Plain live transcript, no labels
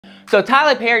So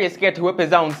Tyler Perry is scared to whip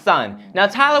his own son. Now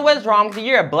Tyler, what's wrong with you?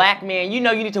 You're a black man. You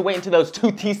know you need to wait until those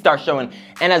 2 teeth start showing.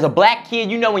 And as a black kid,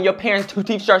 you know when your parents' 2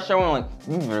 teeth start showing, like,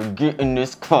 you better get in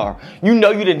this car. You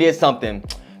know you done did something.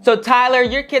 So Tyler,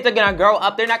 your kids are gonna grow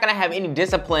up, they're not gonna have any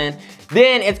discipline.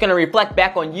 Then it's gonna reflect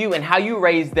back on you and how you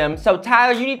raised them. So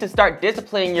Tyler, you need to start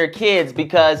disciplining your kids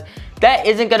because that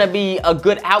isn't gonna be a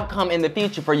good outcome in the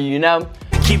future for you, you know?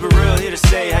 Keep it real, here to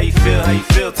say how you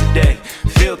feel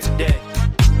today.